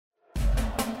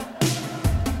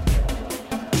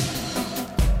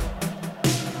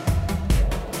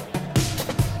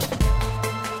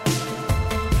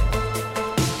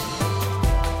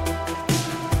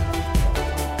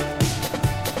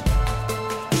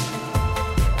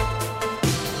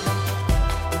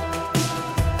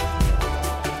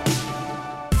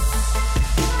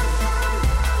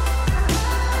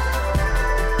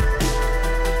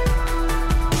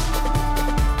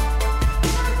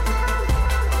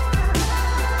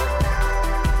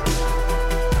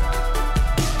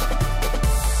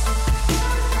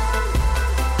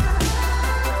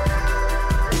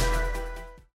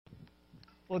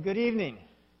good evening.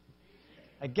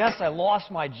 I guess I lost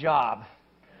my job.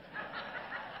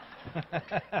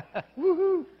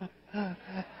 Woohoo!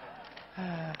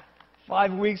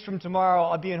 5 weeks from tomorrow,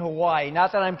 I'll be in Hawaii.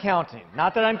 Not that I'm counting.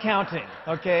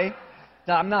 Okay?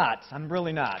 No, I'm not. I'm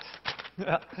really not.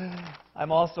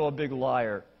 I'm also a big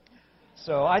liar.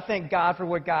 So I thank God for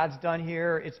what God's done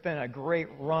here. It's been a great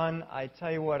run. I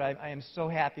tell you what, I am so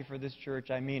happy for this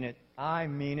church. I mean it. I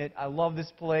love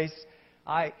this place.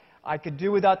 I could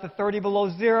do without the 30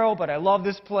 below zero, but I love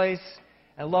this place.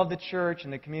 I love the church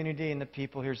and the community and the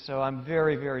people here. So I'm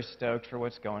very, very stoked for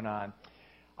what's going on.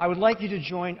 I would like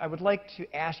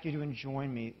to ask you to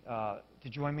join me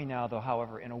now, though,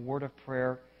 however, in a word of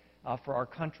prayer for our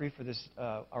country, for this,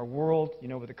 our world,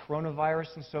 with the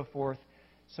coronavirus and so forth.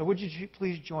 So would you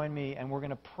please join me, and we're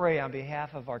going to pray on behalf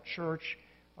of our church,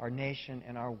 our nation,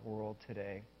 and our world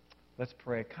today. Let's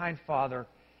pray. Kind Father,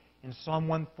 in Psalm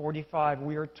 145,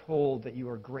 we are told that you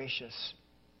are gracious,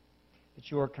 that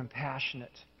you are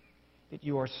compassionate, that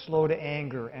you are slow to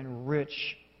anger and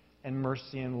rich in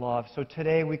mercy and love. So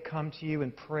today we come to you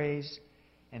in praise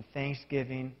and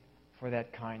thanksgiving for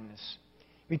that kindness.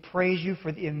 We praise you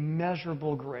for the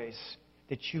immeasurable grace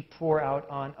that you pour out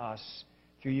on us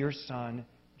through your Son,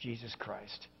 Jesus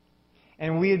Christ.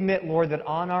 And we admit, Lord, that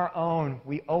on our own,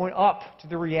 we own up to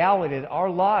the reality that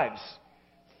our lives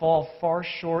fall far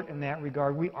short in that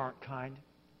regard. We aren't kind.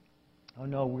 Oh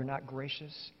no, we're not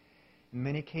gracious. In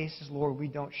many cases, Lord, we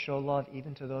don't show love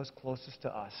even to those closest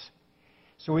to us.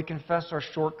 So we confess our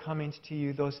shortcomings to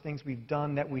you, those things we've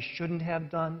done that we shouldn't have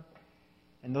done,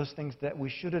 and those things that we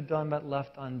should have done but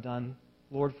left undone.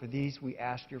 Lord, for these we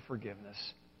ask your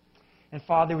forgiveness. And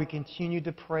Father, we continue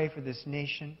to pray for this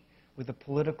nation with the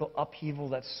political upheaval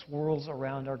that swirls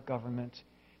around our government.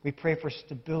 We pray for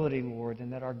stability, Lord,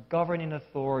 and that our governing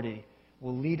authority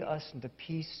will lead us into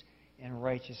peace and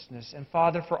righteousness. And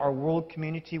Father, for our world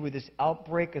community with this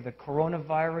outbreak of the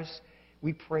coronavirus,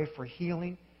 we pray for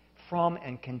healing from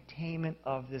and containment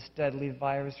of this deadly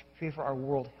virus. We pray for our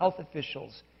world health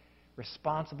officials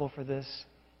responsible for this,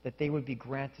 that they would be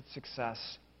granted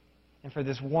success. And for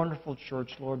this wonderful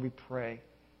church, Lord, we pray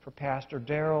for Pastor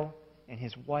Darrell and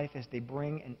his wife as they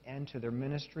bring an end to their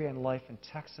ministry and life in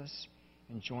Texas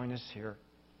and join us here.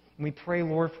 And we pray,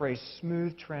 Lord, for a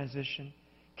smooth transition.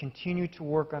 Continue to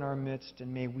work on our midst,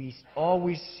 and may we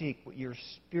always seek what your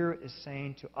Spirit is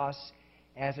saying to us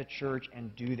as a church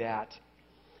and do that.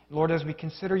 Lord, as we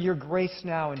consider your grace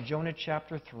now in Jonah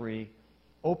chapter 3,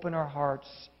 open our hearts,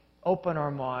 open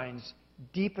our minds,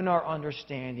 deepen our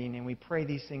understanding, and we pray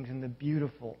these things in the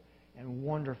beautiful and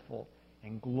wonderful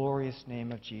and glorious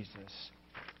name of Jesus.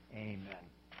 Amen.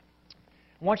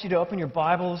 I want you to open your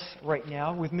Bibles right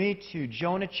now with me to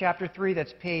Jonah chapter 3.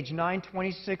 That's page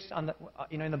 926 on the,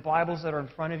 in the Bibles that are in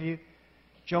front of you.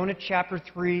 Jonah chapter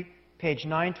 3, page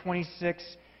 926.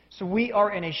 So we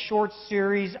are in a short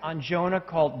series on Jonah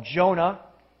called Jonah,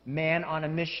 Man on a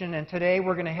Mission. And today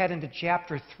we're going to head into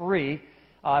chapter 3,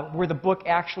 where the book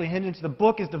actually heads into. The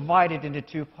book is divided into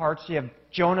two parts. You have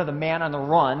Jonah, the man on the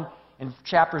run, in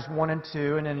chapters 1 and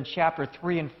 2. And then in chapter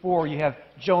 3 and 4, you have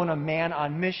Jonah, man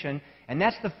on mission. And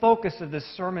that's the focus of this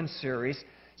sermon series.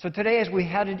 So today, as we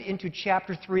headed into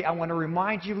chapter 3, I want to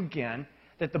remind you again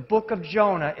that the book of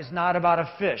Jonah is not about a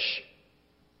fish.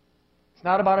 It's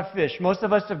not about a fish. Most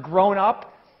of us have grown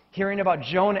up hearing about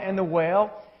Jonah and the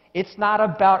whale. It's not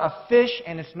about a fish,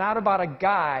 and it's not about a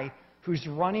guy who's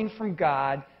running from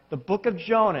God. The book of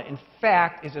Jonah, in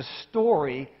fact, is a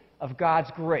story of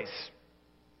God's grace.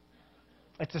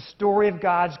 It's a story of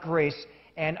God's grace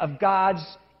and of God's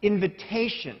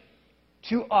invitation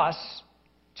to us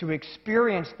to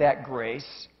experience that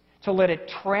grace, to let it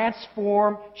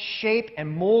transform, shape, and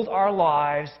mold our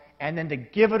lives, and then to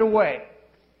give it away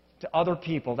to other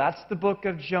people. That's the book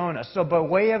of Jonah. So by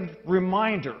way of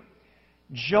reminder,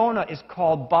 Jonah is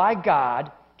called by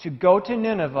God to go to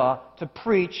Nineveh to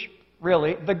preach,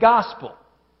 really, the gospel.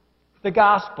 The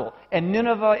gospel. And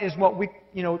Nineveh is what we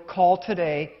call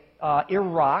today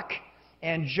Iraq.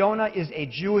 And Jonah is a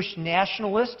Jewish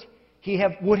nationalist. He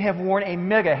would have worn a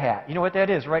mega hat. You know what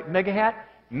that is, right? Mega hat?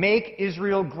 Make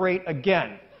Israel great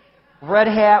again. Red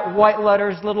hat, white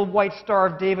letters, little white Star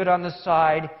of David on the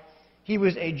side. He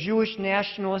was a Jewish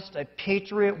nationalist, a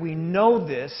patriot. We know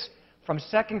this from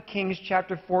 2 Kings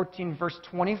chapter 14, verse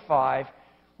 25,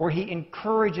 where he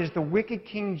encourages the wicked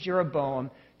King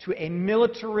Jeroboam to a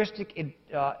militaristic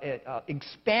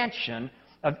expansion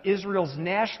of Israel's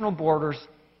national borders.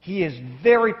 He is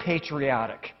very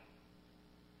patriotic.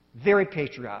 Very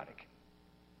patriotic.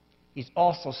 He's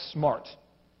also smart.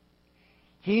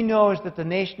 He knows that the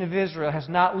nation of Israel has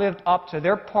not lived up to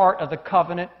their part of the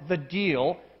covenant, the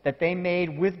deal, that they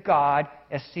made with God,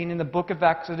 as seen in the book of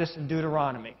Exodus and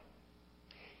Deuteronomy.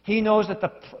 He knows that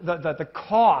the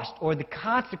cost or the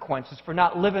consequences for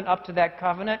not living up to that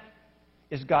covenant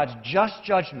is God's just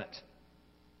judgment.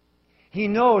 He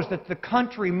knows that the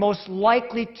country most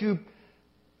likely to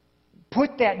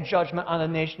put that judgment on the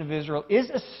nation of Israel is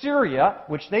Assyria,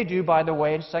 which they do, by the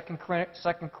way, in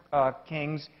 2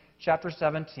 Kings chapter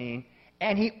 17.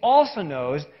 And he also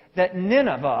knows that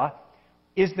Nineveh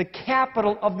is the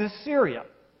capital of Assyria.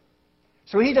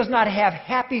 So he does not have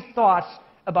happy thoughts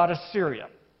about Assyria.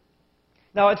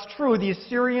 Now, it's true, the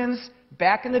Assyrians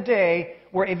back in the day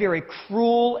were a very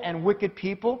cruel and wicked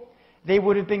people. They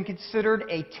would have been considered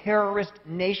a terrorist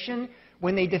nation.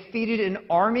 When they defeated an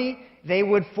army, they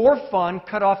would, for fun,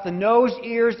 cut off the nose,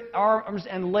 ears, arms,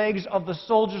 and legs of the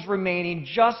soldiers remaining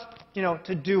just,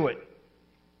 to do it.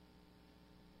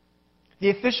 The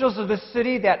officials of the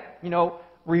city that,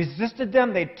 resisted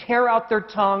them, they'd tear out their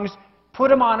tongues, put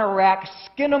them on a rack,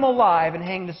 skin them alive, and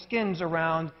hang the skins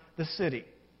around the city.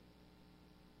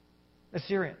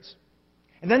 Assyrians.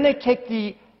 And then they take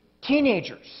the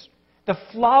teenagers, the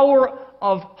flower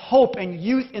of hope and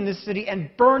youth in the city, and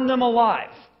burn them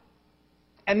alive.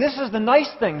 And this is the nice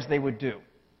things they would do.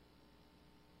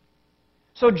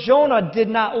 So Jonah did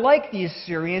not like the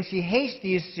Assyrians. He hates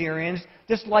the Assyrians,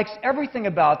 dislikes everything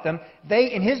about them.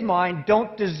 They, in his mind,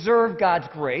 don't deserve God's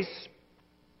grace.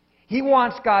 He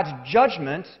wants God's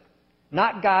judgment,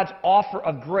 not God's offer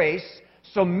of grace.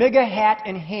 So MAGA hat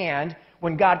in hand,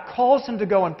 when God calls him to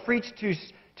go and preach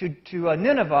to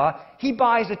Nineveh, he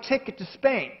buys a ticket to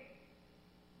Spain.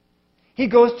 He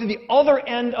goes to the other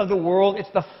end of the world. It's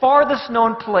the farthest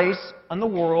known place in the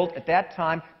world at that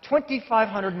time,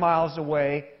 2,500 miles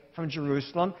away from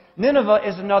Jerusalem. Nineveh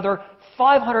is another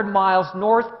 500 miles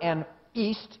north and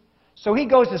east. So he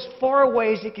goes as far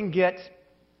away as he can get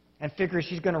and figures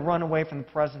he's going to run away from the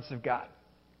presence of God.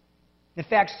 In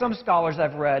fact, some scholars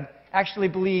I've read actually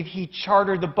believe he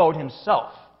chartered the boat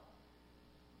himself.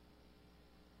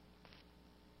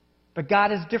 But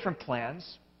God has different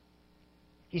plans.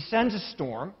 He sends a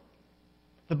storm.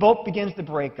 The boat begins to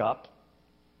break up,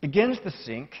 begins to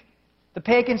sink. The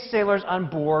pagan sailors on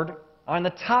board are on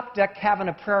the top deck having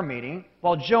a prayer meeting,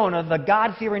 while Jonah, the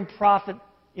God-fearing prophet,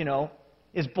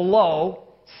 is below,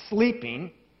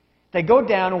 sleeping. They go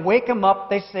down and wake him up.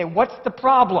 They say, "What's the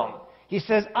problem?" He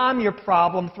says, "I'm your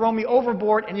problem. Throw me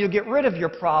overboard and you'll get rid of your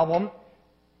problem."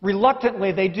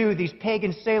 Reluctantly, they do. These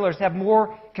pagan sailors have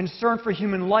more concern for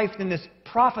human life than this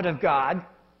prophet of God.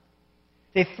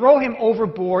 They throw him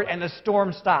overboard and the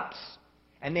storm stops.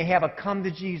 And they have a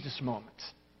come-to-Jesus moment.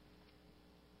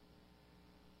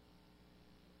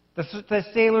 The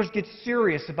sailors get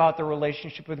serious about their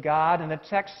relationship with God, and the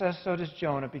text says so does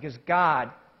Jonah, because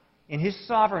God, in his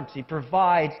sovereignty,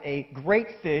 provides a great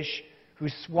fish who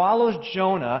swallows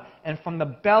Jonah, and from the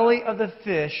belly of the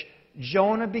fish,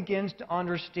 Jonah begins to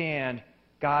understand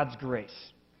God's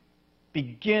grace.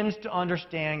 Begins to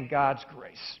understand God's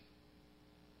grace.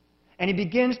 And he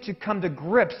begins to come to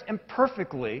grips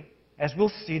imperfectly, as we'll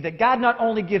see, that God not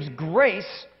only gives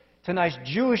grace to nice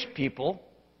Jewish people,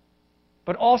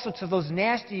 but also to those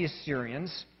nasty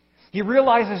Assyrians. He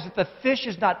realizes that the fish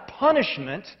is not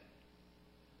punishment,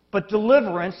 but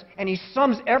deliverance, and he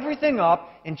sums everything up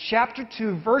in chapter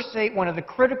 2, verse 8, one of the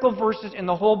critical verses in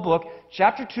the whole book,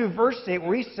 chapter 2, verse 8,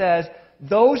 where he says,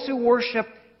 "Those who worship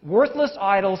worthless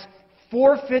idols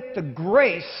forfeit the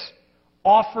grace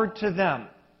offered to them."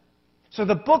 So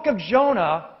the book of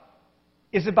Jonah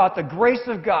is about the grace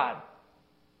of God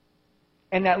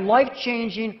and that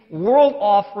life-changing,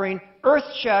 world-offering,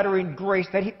 earth-shattering grace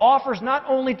that he offers not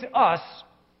only to us,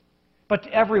 but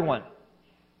to everyone.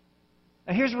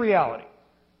 Now, here's the reality.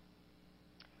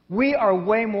 We are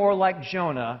way more like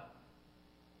Jonah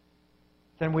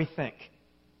than we think.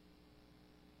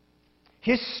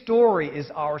 His story is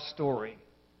our story.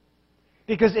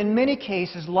 Because in many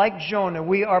cases, like Jonah,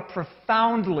 we are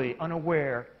profoundly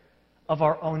unaware of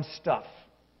our own stuff.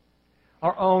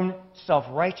 Our own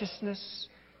self-righteousness,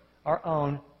 our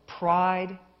own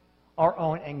pride, our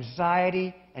own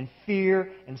anxiety and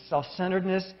fear and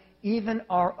self-centeredness, even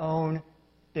our own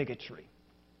bigotry.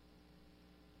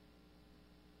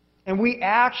 And we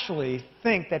actually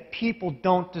think that people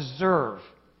don't deserve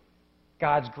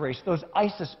God's grace. Those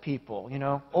ISIS people,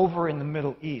 over in the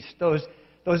Middle East, those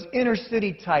inner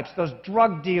city types, those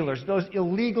drug dealers, those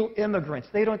illegal immigrants,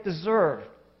 they don't deserve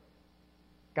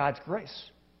God's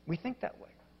grace. We think that way.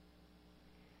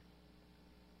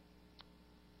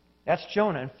 That's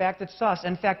Jonah. In fact, it's us.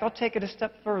 In fact, I'll take it a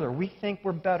step further. We think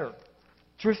we're better,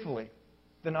 truthfully,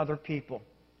 than other people.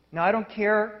 Now, I don't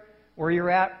care where you're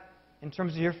at in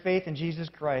terms of your faith in Jesus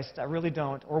Christ. I really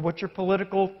don't. Or what your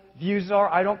political views are.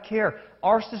 I don't care.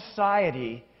 Our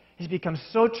society has become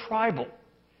so tribal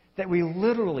that we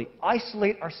literally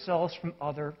isolate ourselves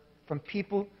from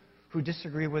people who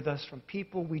disagree with us, from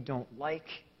people we don't like,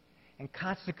 and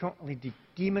consequently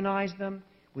demonize them.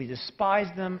 We despise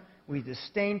them. We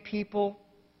disdain people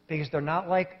because they're not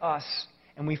like us.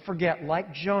 And we forget,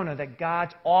 like Jonah, that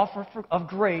God's offer of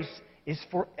grace is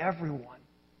for everyone.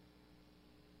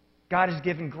 God has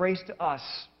given grace to us,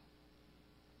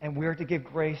 and we're to give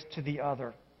grace to the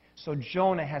other. So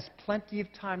Jonah has plenty of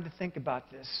time to think about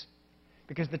this,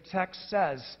 because the text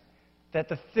says that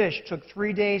the fish took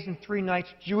 3 days and 3 nights,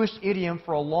 Jewish idiom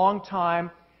for a long time,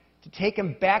 to take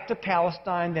him back to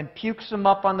Palestine, then pukes him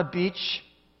up on the beach.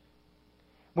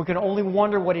 We can only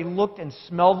wonder what he looked and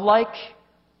smelled like.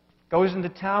 Goes into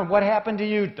town. What happened to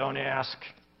you? Don't ask.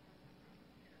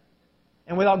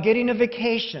 And without getting a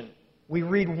vacation, we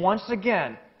read once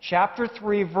again, chapter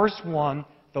 3, verse 1,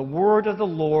 the word of the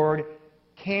Lord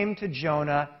came to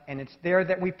Jonah, and it's there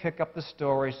that we pick up the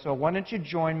story. So why don't you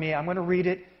join me? I'm going to read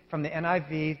it from the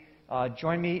NIV.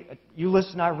 Join me. You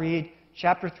listen, I read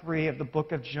chapter 3 of the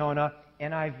book of Jonah,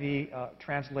 NIV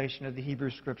translation of the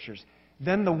Hebrew Scriptures.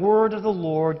 Then the word of the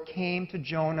Lord came to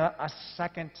Jonah a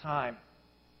second time.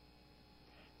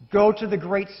 Go to the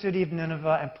great city of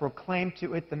Nineveh and proclaim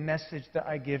to it the message that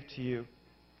I give to you.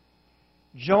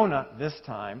 Jonah, this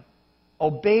time,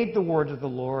 obeyed the word of the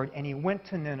Lord, and he went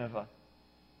to Nineveh.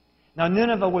 Now,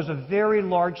 Nineveh was a very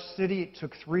large city. It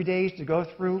took 3 days to go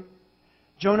through.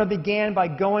 Jonah began by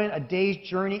going a day's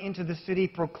journey into the city,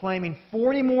 proclaiming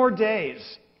 40 more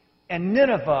days, and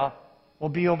Nineveh will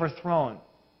be overthrown.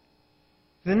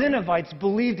 The Ninevites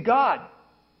believed God.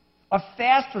 A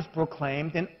fast was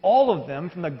proclaimed, and all of them,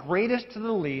 from the greatest to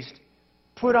the least,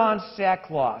 put on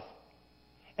sackcloth.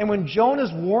 And when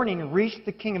Jonah's warning reached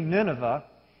the king of Nineveh,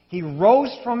 he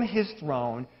rose from his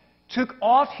throne, took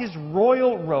off his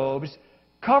royal robes,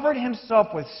 covered himself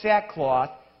with sackcloth,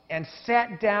 and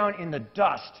sat down in the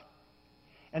dust.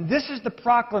 And this is the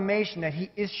proclamation that he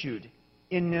issued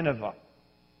in Nineveh.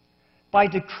 By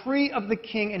decree of the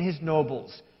king and his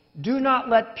nobles, do not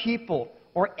let people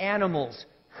or animals,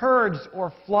 herds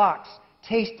or flocks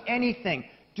taste anything.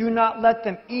 Do not let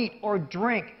them eat or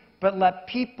drink, but let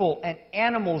people and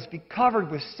animals be covered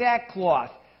with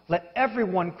sackcloth. Let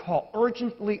everyone call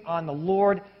urgently on the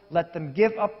Lord. Let them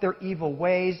give up their evil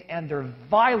ways and their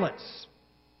violence.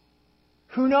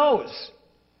 Who knows?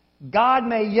 God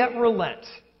may yet relent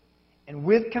and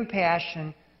with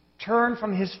compassion turn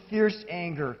from his fierce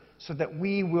anger so that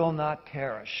we will not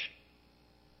perish.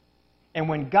 And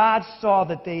when God saw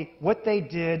that what they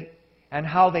did and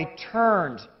how they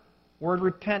turned, word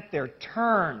repent there,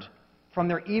 turned from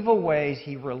their evil ways,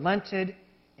 he relented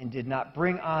and did not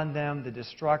bring on them the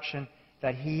destruction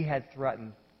that he had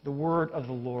threatened. The word of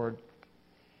the Lord.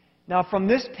 Now, from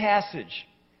this passage,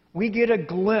 we get a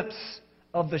glimpse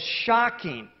of the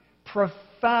shocking,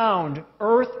 profound,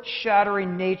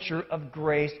 earth-shattering nature of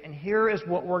grace. And here is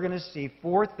what we're going to see.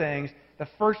 4 things. The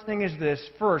first thing is this.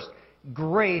 First,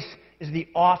 grace is the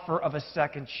offer of a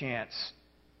second chance.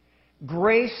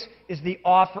 Grace is the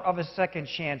offer of a second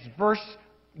chance. Verse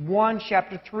 1,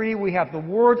 chapter 3, we have the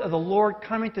word of the Lord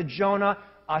coming to Jonah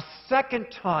a second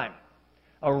time.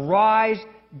 Arise,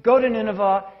 go to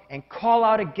Nineveh, and call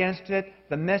out against it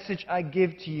the message I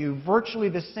give to you. Virtually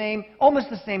the same, almost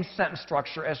the same sentence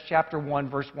structure as chapter 1,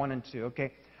 verse 1 and 2.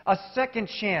 Okay? A second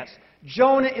chance.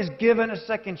 Jonah is given a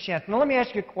second chance. Now let me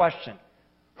ask you a question.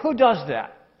 Who does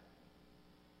that?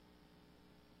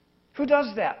 Who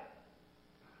does that?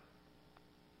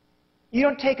 You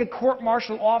don't take a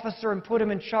court-martial officer and put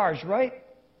him in charge, right?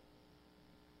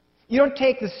 You don't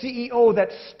take the CEO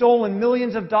that's stolen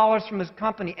millions of dollars from his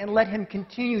company and let him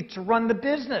continue to run the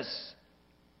business.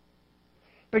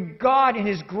 But God, in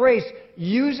his grace,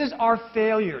 uses our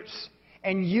failures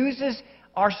and uses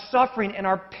our suffering and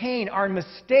our pain, our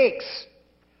mistakes,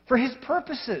 for his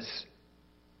purposes.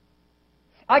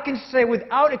 I can say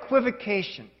without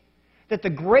equivocation that the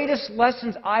greatest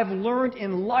lessons I've learned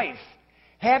in life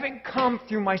haven't come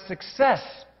through my success,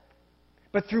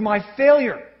 but through my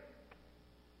failure.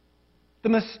 The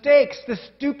mistakes, the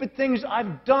stupid things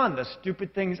I've done, the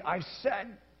stupid things I've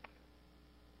said.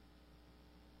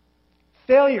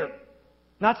 Failure,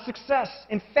 not success.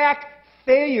 In fact,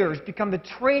 failures become the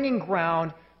training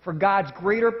ground for God's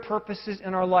greater purposes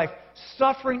in our life.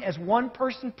 Suffering, as one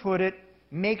person put it,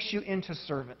 makes you into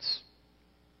servants.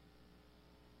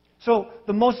 So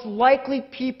the most likely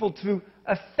people to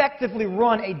effectively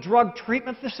run a drug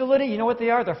treatment facility, you know what they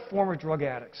are? They're former drug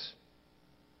addicts.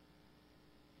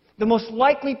 The most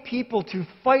likely people to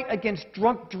fight against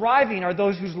drunk driving are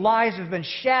those whose lives have been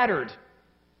shattered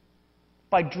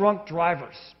by drunk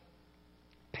drivers.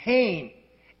 Pain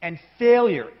and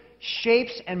failure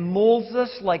shapes and molds us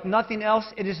like nothing else.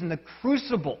 It is in the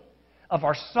crucible of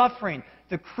our suffering,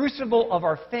 the crucible of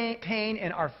our pain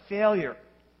and our failure,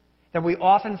 that we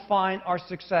often find our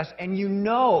success. And you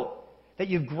know that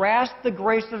you've grasped the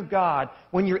grace of God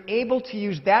when you're able to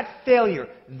use that failure,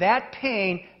 that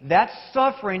pain, that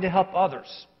suffering to help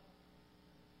others.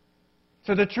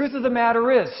 So the truth of the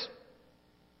matter is,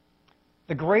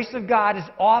 the grace of God is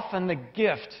often the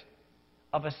gift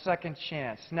of a second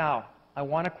chance. Now, I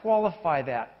want to qualify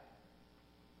that.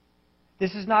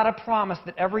 This is not a promise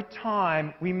that every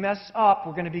time we mess up,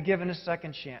 we're going to be given a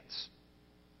second chance.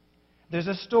 There's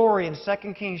a story in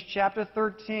 2 Kings chapter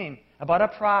 13 about a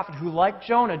prophet who, like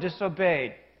Jonah,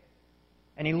 disobeyed,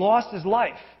 and he lost his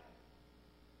life.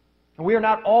 And we are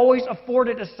not always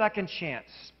afforded a second chance.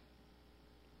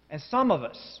 And some of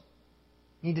us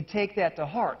need to take that to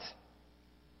heart.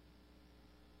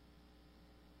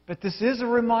 But this is a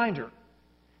reminder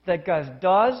that God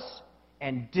does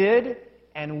and did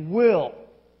and will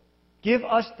give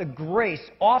us the grace,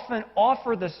 often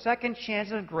offer the second chance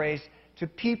of grace to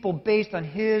people based on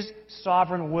His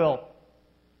sovereign will.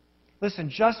 Listen,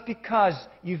 just because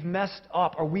you've messed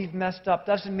up or we've messed up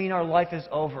doesn't mean our life is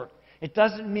over. It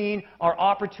doesn't mean our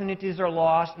opportunities are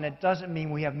lost, and it doesn't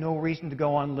mean we have no reason to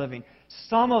go on living.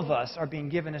 Some of us are being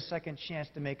given a second chance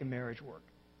to make a marriage work.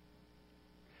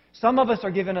 Some of us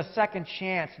are given a second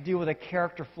chance to deal with a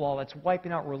character flaw that's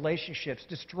wiping out relationships,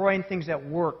 destroying things at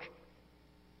work,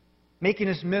 making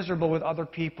us miserable with other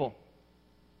people.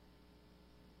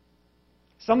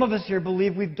 Some of us here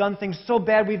believe we've done things so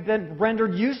bad we've been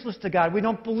rendered useless to God. We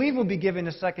don't believe we'll be given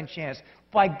a second chance.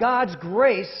 By God's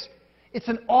grace, it's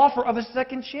an offer of a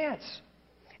second chance.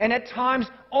 And at times,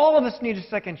 all of us need a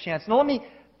second chance. Now let me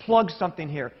plug something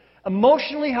here.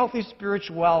 Emotionally healthy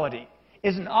spirituality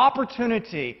is an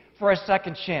opportunity for a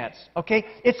second chance. Okay?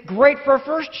 It's great for a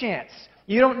first chance.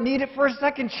 You don't need it for a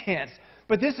second chance.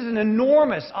 But this is an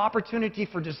enormous opportunity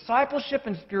for discipleship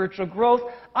and spiritual growth.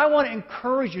 I want to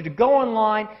encourage you to go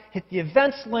online, hit the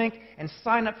events link, and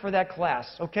sign up for that class.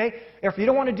 Okay? If you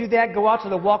don't want to do that, go out to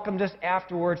the welcome desk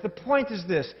afterwards. The point is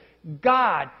this: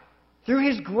 God, through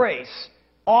His grace,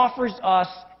 offers us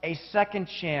a second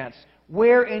chance.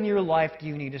 Where in your life do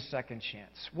you need a second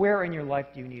chance? Where in your life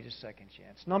do you need a second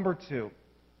chance? Number two,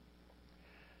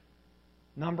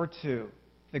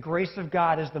 the grace of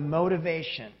God is the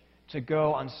motivation to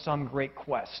go on some great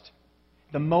quest.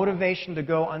 The motivation to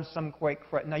go on some great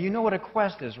quest. Now, you know what a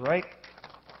quest is, right?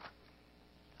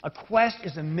 A quest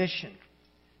is a mission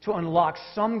to unlock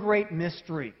some great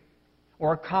mystery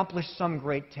or accomplish some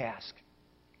great task.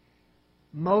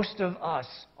 Most of us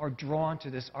are drawn to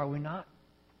this, are we not?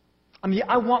 I mean,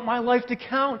 I want my life to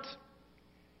count.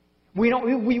 We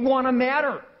want to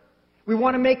matter. We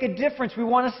want to make a difference. We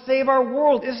want to save our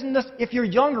world. Isn't this, if you're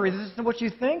younger, this is what you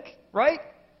think, right?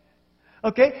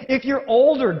 Okay? If you're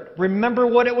older, remember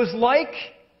what it was like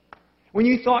when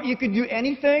you thought you could do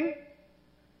anything?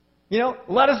 You know,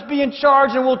 let us be in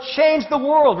charge and we'll change the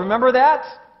world. Remember that?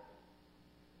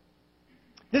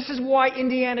 This is why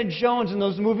Indiana Jones and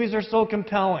those movies are so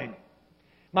compelling.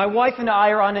 My wife and I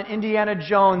are on an Indiana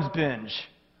Jones binge.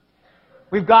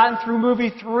 We've gotten through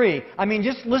movie 3. I mean,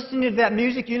 just listening to that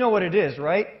music, you know what it is,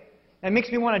 right? It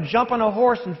makes me want to jump on a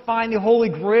horse and find the Holy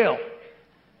Grail.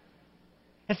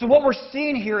 And so what we're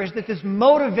seeing here is that this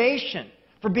motivation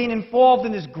for being involved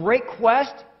in this great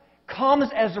quest comes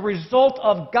as a result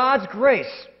of God's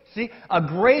grace. See, a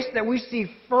grace that we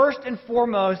see first and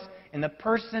foremost in the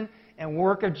person and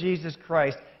work of Jesus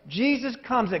Christ. Jesus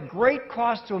comes at great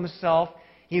cost to Himself.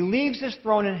 He leaves His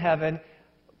throne in heaven,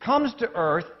 comes to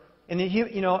earth, and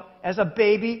as a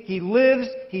baby, He lives,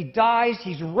 He dies,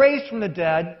 He's raised from the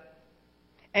dead.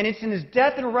 And it's in His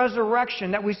death and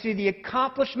resurrection that we see the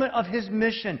accomplishment of His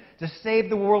mission to save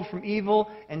the world from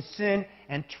evil and sin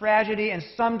and tragedy. And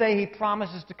someday He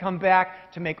promises to come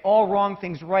back to make all wrong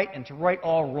things right and to right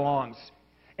all wrongs.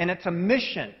 And it's a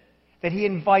mission that He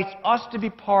invites us to be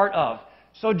part of.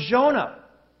 So Jonah,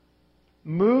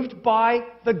 moved by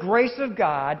the grace of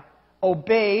God,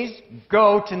 obeys,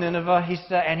 go to Nineveh, he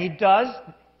said, and he does.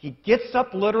 He gets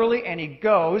up literally and he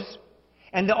goes.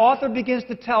 And the author begins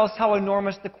to tell us how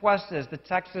enormous the quest is. The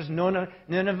text says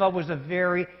Nineveh was a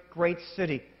very great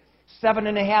city.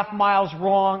 7.5 miles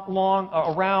long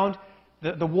around.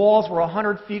 The walls were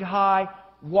 100 feet high,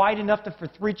 wide enough for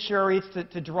 3 chariots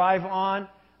to drive on.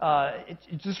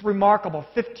 It's just remarkable.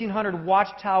 1,500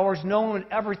 watchtowers. No one would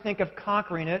ever think of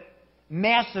conquering it.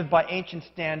 Massive by ancient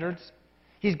standards.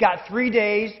 He's got 3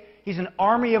 days He's an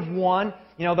army of one.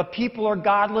 The people are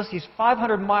godless. He's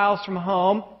 500 miles from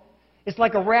home. It's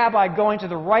like a rabbi going to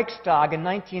the Reichstag in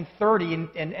 1930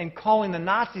 and calling the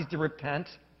Nazis to repent.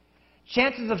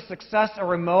 Chances of success are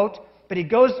remote, but he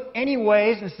goes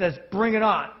anyways and says, bring it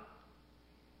on.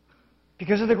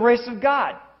 Because of the grace of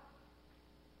God.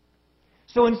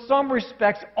 So in some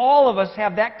respects, all of us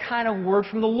have that kind of word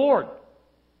from the Lord.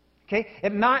 Okay?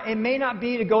 It may not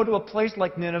be to go to a place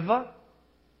like Nineveh,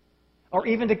 or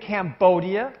even to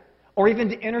Cambodia, or even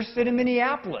to inner city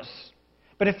Minneapolis.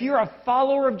 But if you're a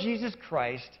follower of Jesus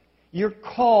Christ, you're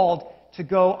called to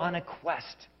go on a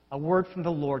quest, a word from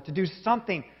the Lord, to do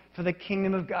something for the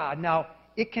kingdom of God. Now,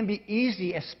 it can be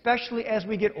easy, especially as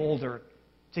we get older,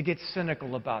 to get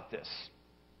cynical about this.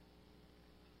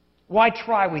 Why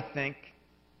try, we think?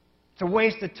 It's a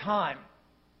waste of time.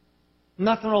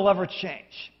 Nothing will ever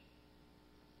change.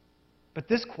 But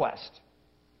this quest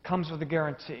comes with a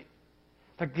guarantee.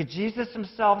 But Jesus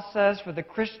himself says, for the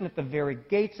Christian at the very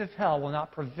gates of hell will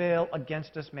not prevail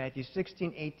against us, Matthew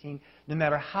 16:18. No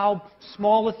matter how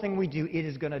small a thing we do, it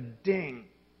is going to ding.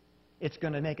 It's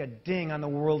going to make a ding on the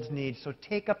world's needs. So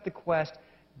take up the quest,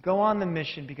 go on the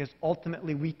mission, because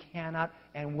ultimately we cannot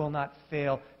and will not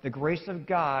fail. The grace of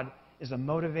God is a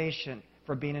motivation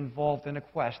for being involved in a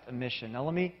quest, a mission. Now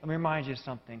let me remind you of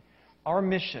something. Our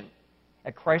mission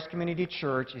at Christ Community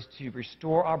Church is to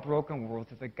restore our broken world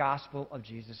through the gospel of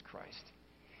Jesus Christ.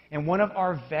 And one of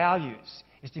our values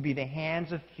is to be the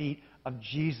hands and feet of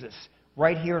Jesus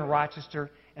right here in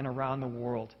Rochester and around the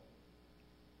world.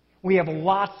 We have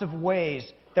lots of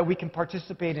ways that we can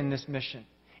participate in this mission.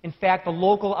 In fact, the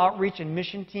local outreach and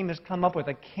mission team has come up with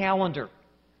a calendar.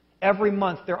 Every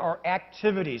month there are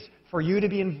activities for you to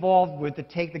be involved with to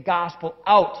take the gospel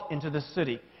out into the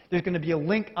city. There's going to be a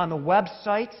link on the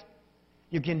website.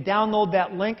 You can download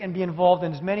that link and be involved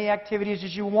in as many activities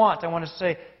as you want. I want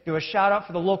to do a shout out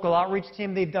for the local outreach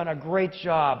team. They've done a great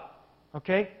job.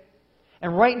 Okay?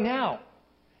 And right now,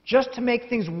 just to make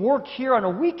things work here on a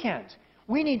weekend,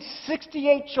 we need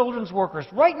 68 children's workers.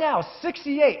 Right now,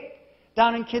 68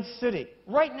 down in Kids City.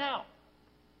 Right now.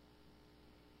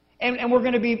 And we're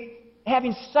going to be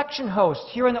having section hosts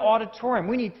here in the auditorium.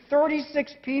 We need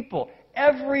 36 people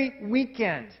every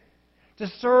weekend to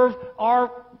serve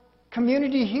our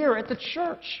community here at the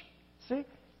church. See?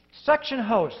 Section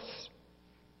hosts.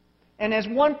 And as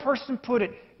one person put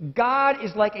it, God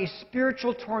is like a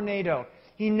spiritual tornado.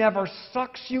 He never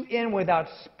sucks you in without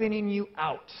spinning you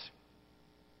out.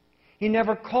 He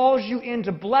never calls you in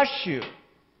to bless you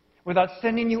without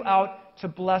sending you out to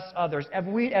bless others.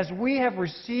 As we have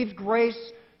received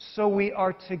grace, so we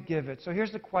are to give it. So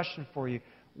here's the question for you.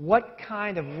 What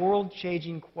kind of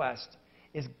world-changing quest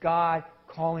is God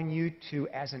calling you to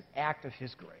as an act of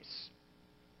His grace?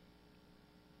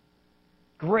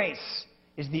 Grace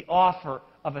is the offer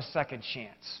of a second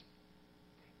chance.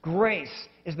 Grace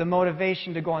is the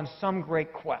motivation to go on some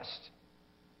great quest.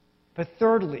 But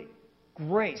thirdly,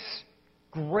 grace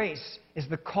is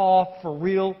the call for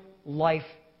real life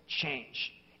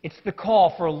change. It's the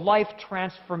call for life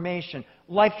transformation,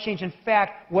 life change. In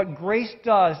fact, what grace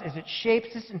does is it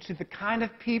shapes us into the kind of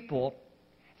people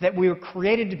that we were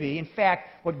created to be. In fact,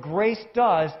 what grace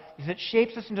does is it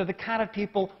shapes us into the kind of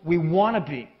people we want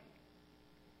to be.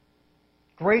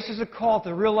 Grace is a call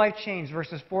to real life change,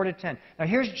 verses 4 to 10. Now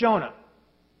here's Jonah.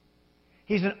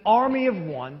 He's an army of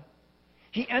one.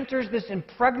 He enters this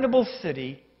impregnable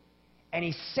city and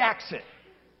he sacks it.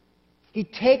 He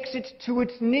takes it to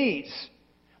its knees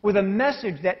with a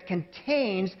message that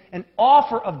contains an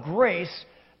offer of grace,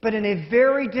 but in a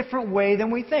very different way than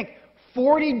we think.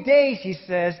 40 days, he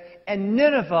says, and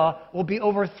Nineveh will be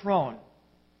overthrown.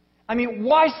 I mean,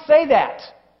 why say that?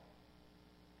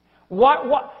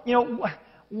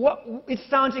 It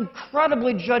sounds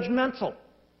incredibly judgmental.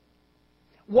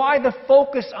 Why the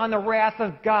focus on the wrath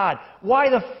of God? Why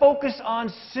the focus on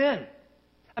sin?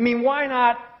 I mean, why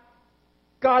not?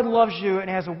 God loves you and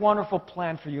has a wonderful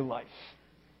plan for your life.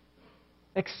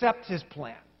 Accept His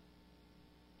plan.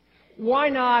 Why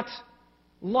not?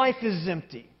 Life is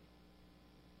empty.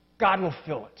 God will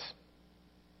fill it.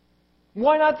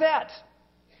 Why not that?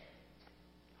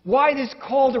 Why this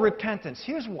call to repentance?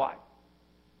 Here's why.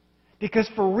 Because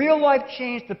for real life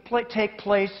change to take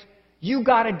place, you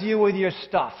got to deal with your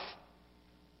stuff.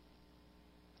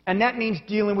 And that means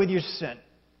dealing with your sin.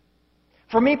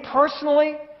 For me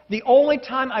personally, the only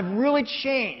time I've really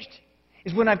changed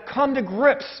is when I've come to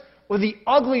grips with the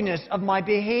ugliness of my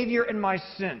behavior and my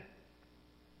sin.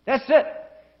 That's it.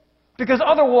 Because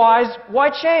otherwise, why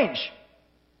change?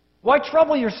 Why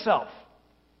trouble yourself?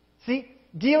 See,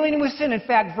 Dealing with sin. In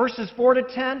fact, verses 4 to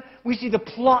 10, we see the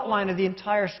plot line of the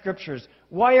entire Scriptures.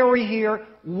 Why are we here?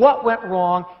 What went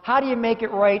wrong? How do you make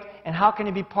it right? And how can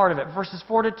you be part of it? Verses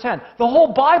 4 to 10. The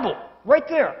whole Bible, right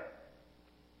there.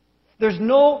 There's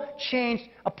no change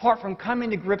apart from coming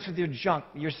to grips with your junk,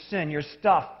 your sin, your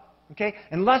stuff. Okay?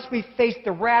 Unless we face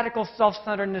the radical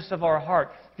self-centeredness of our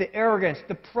heart, the arrogance,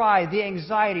 the pride, the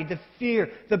anxiety, the fear,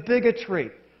 the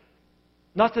bigotry,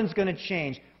 nothing's going to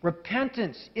change.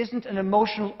 Repentance isn't an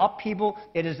emotional upheaval.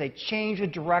 It is a change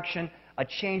of direction, a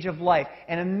change of life.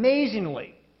 And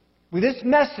amazingly, with this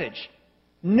message,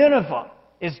 Nineveh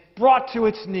is brought to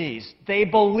its knees. They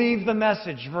believe the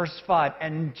message, verse 5.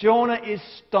 And Jonah is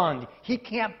stunned. He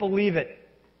can't believe it.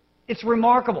 It's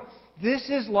remarkable. This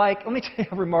is like, let me tell you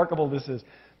how remarkable this is.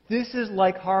 This is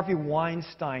like Harvey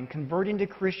Weinstein converting to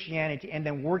Christianity and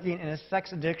then working in a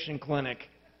sex addiction clinic.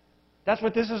 That's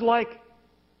what this is like.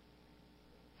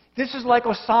 This is like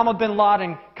Osama bin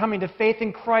Laden coming to faith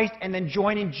in Christ and then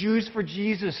joining Jews for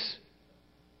Jesus.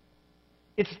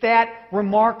 It's that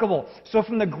remarkable. So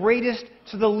from the greatest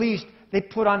to the least, they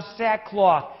put on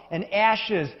sackcloth and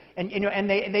ashes, and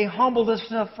they humbled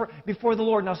themselves before the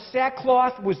Lord. Now,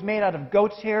 sackcloth was made out of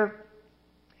goat's hair.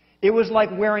 It was like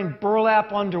wearing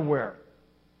burlap underwear.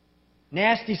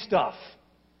 Nasty stuff.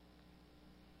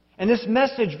 And this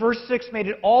message, verse 6, made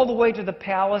it all the way to the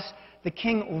palace. The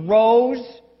king rose,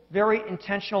 very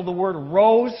intentional, the word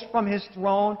rose from his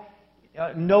throne,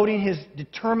 noting his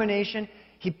determination.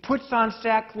 He puts on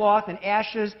sackcloth and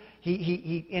ashes.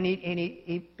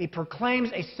 He proclaims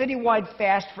a citywide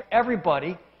fast for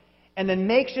everybody, and then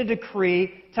makes a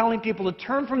decree telling people to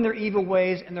turn from their evil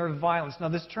ways and their violence. Now,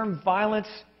 this term violence,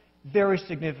 very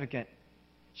significant.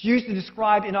 It's used to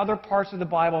describe in other parts of the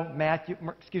Bible,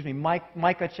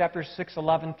 Micah chapter 6,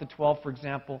 11 to 12, for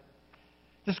example,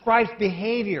 describes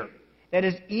behavior that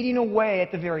is eating away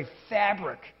at the very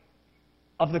fabric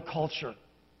of the culture.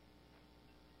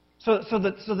 So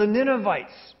the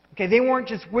Ninevites, okay, they weren't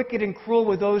just wicked and cruel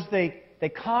with those they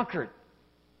conquered,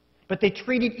 but they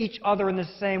treated each other in the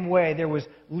same way. There was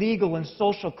legal and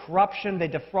social corruption. They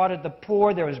defrauded the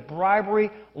poor. There was bribery,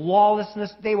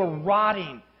 lawlessness. They were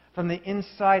rotting from the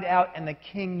inside out, and the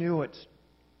king knew it.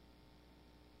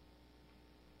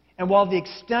 And while the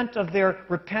extent of their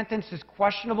repentance is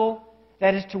questionable,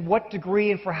 that is to what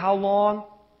degree and for how long,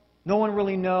 no one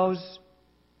really knows.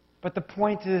 But the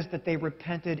point is that they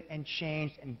repented and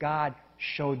changed, and God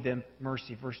showed them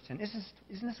mercy. Verse 10. Isn't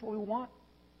this what we want?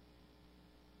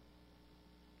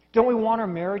 Don't we want our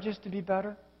marriages to be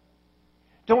better?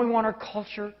 Don't we want our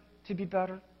culture to be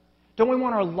better? Don't we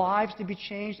want our lives to be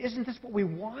changed? Isn't this what we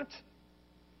want?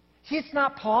 See, it's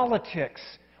not politics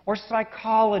or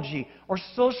psychology or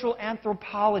social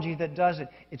anthropology that does it.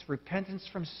 It's repentance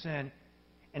from sin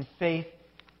and faith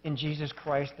in Jesus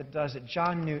Christ that does it.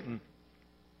 John Newton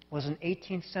was an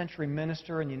 18th century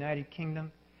minister in the United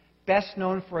Kingdom, best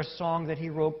known for a song that he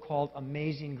wrote called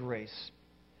Amazing Grace.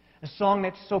 A song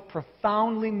that's so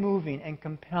profoundly moving and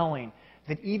compelling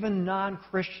that even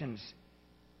non-Christians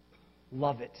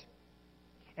love it.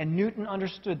 And Newton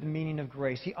understood the meaning of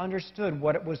grace. He understood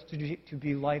what it was to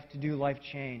do life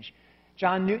change.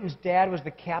 John Newton's dad was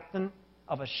the captain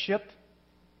of a ship.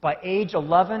 By age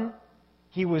 11,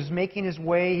 he was making his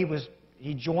way.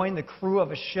 He joined the crew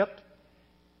of a ship.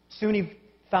 Soon he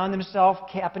found himself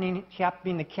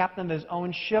being the captain of his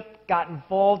own ship, got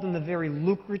involved in the very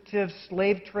lucrative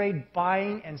slave trade,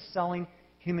 buying and selling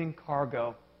human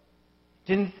cargo.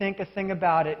 Didn't think a thing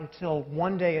about it until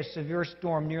one day a severe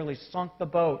storm nearly sunk the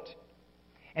boat.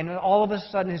 And all of a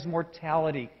sudden his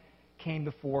mortality came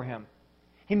before him.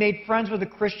 He made friends with a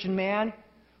Christian man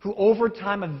who over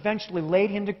time eventually led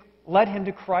him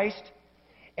to Christ.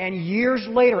 And years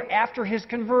later, after his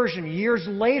conversion,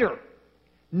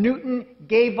 Newton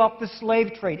gave up the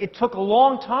slave trade. It took a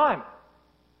long time.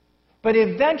 But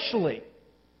eventually,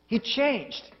 he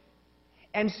changed.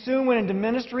 And soon went into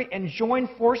ministry and joined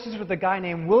forces with a guy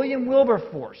named William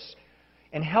Wilberforce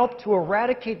and helped to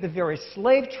eradicate the very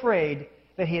slave trade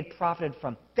that he had profited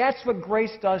from. That's what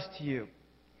grace does to you.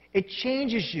 It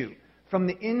changes you from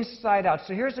the inside out.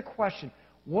 So here's a question.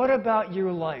 What about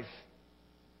your life?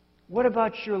 What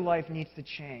about your life needs to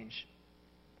change?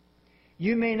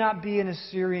 You may not be an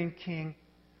Assyrian king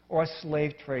or a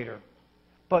slave trader,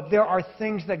 but there are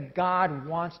things that God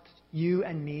wants you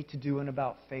and me to do an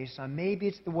about-face on. Maybe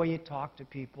it's the way you talk to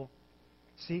people.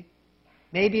 See?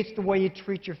 Maybe it's the way you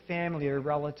treat your family or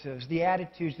relatives, the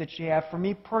attitudes that you have. For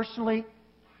me personally,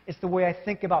 it's the way I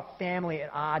think about family at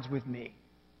odds with me.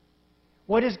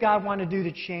 What does God want to do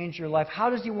to change your life? How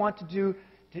does He want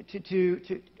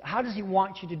how does He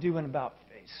want you to do an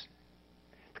about-face?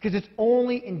 Because it's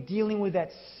only in dealing with that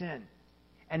sin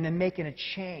and then making a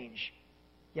change,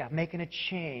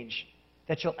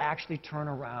 that you'll actually turn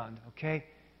around, okay?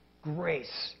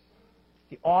 Grace,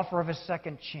 the offer of a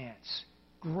second chance.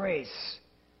 Grace,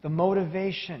 the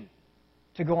motivation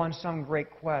to go on some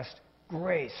great quest.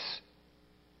 Grace,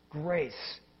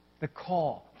 the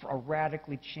call for a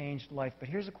radically changed life. But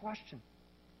here's a question.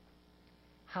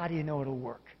 How do you know it'll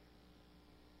work?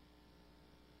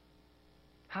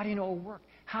 How do you know it'll work?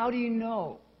 How do you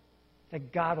know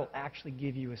that God will actually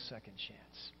give you a second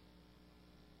chance?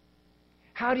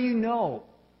 How do you know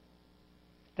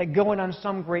that going on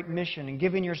some great mission and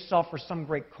giving yourself for some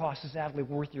great cause is actually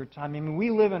worth your time? I mean, we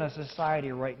live in a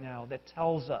society right now that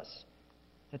tells us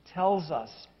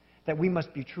that we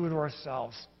must be true to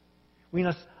ourselves. We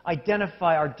must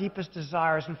identify our deepest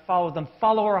desires and follow them.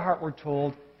 Follow our heart, we're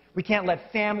told. We can't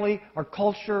let family or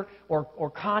culture or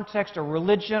context or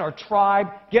religion or tribe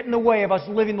get in the way of us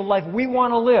living the life we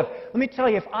want to live. Let me tell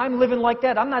you, if I'm living like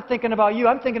that, I'm not thinking about you,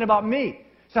 I'm thinking about me.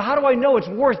 So how do I know it's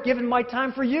worth giving my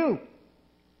time for you?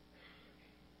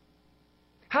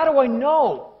 How do I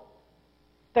know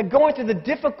that going through the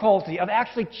difficulty of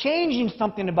actually changing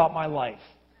something about my life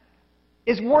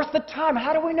is worth the time?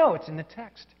 How do we know? It's in the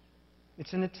text.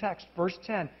 It's in the text. Verse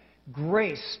 10,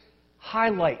 grace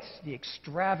highlights the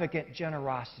extravagant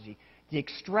generosity, the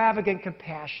extravagant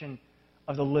compassion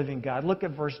of the living God. Look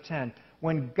at verse 10.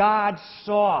 When God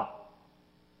saw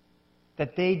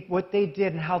that what they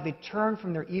did and how they turned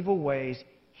from their evil ways,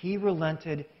 He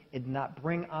relented and did not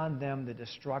bring on them the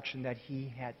destruction that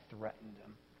He had threatened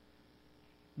them.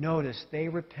 Notice, they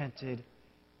repented,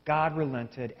 God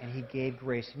relented, and He gave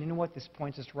grace. And you know what? This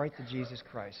points us right to Jesus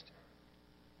Christ.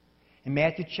 In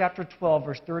Matthew chapter 12,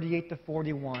 verse 38 to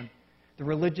 41, the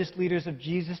religious leaders of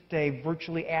Jesus' day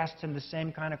virtually asked Him the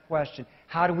same kind of question.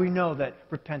 How do we know that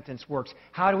repentance works?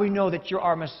 How do we know that you're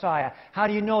our Messiah? How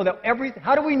do we know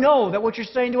that what you're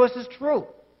saying to us is true?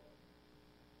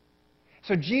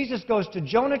 So Jesus goes to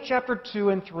Jonah chapter 2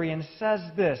 and 3 and says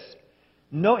this.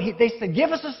 They said, give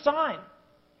us a sign.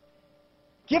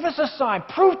 Give us a sign.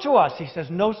 Prove to us. He says,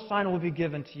 no sign will be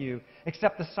given to you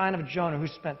except the sign of Jonah, who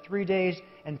spent 3 days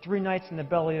and 3 nights in the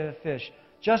belly of the fish.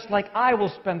 Just like I will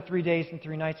spend 3 days and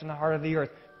 3 nights in the heart of the earth,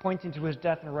 pointing to His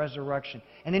death and resurrection.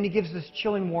 And then He gives this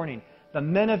chilling warning. The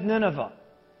men of Nineveh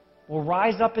will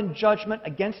rise up in judgment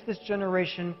against this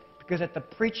generation because at the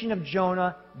preaching of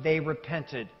Jonah, they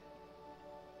repented.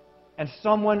 And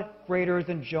someone greater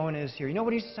than Jonah is here. You know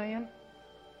what He's saying?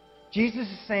 Jesus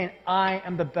is saying, I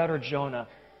am the better Jonah.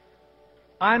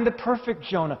 I'm the perfect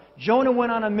Jonah. Jonah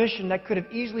went on a mission that could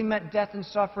have easily meant death and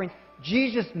suffering.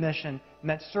 Jesus' mission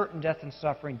meant certain death and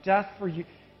suffering. Death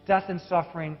and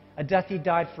suffering, a death He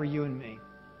died for you and me.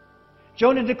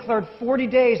 Jonah declared 40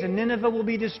 days and Nineveh will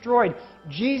be destroyed.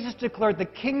 Jesus declared the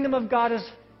kingdom of God has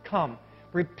come.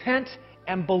 Repent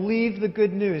and believe the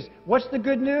good news. What's the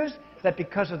good news? That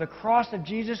because of the cross of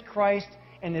Jesus Christ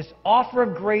and this offer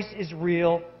of grace is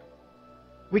real,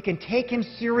 we can take Him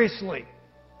seriously.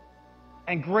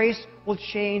 And grace will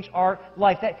change our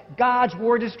life. That God's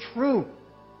Word is true.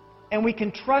 And we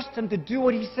can trust Him to do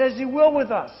what He says He will with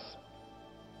us.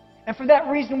 And for that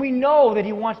reason, we know that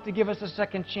He wants to give us a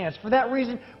second chance. For that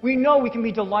reason, we know we can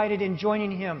be delighted in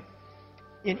joining Him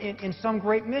in some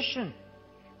great mission.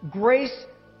 Grace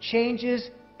changes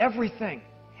everything.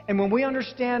 And when we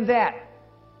understand that,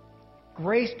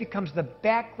 grace becomes the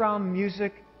background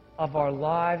music of our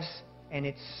lives, and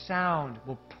its sound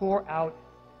will pour out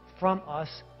from us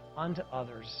unto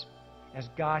others as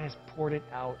God has poured it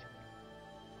out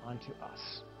unto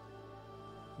us.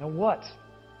 Now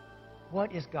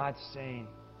what is God saying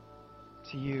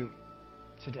to you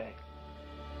today?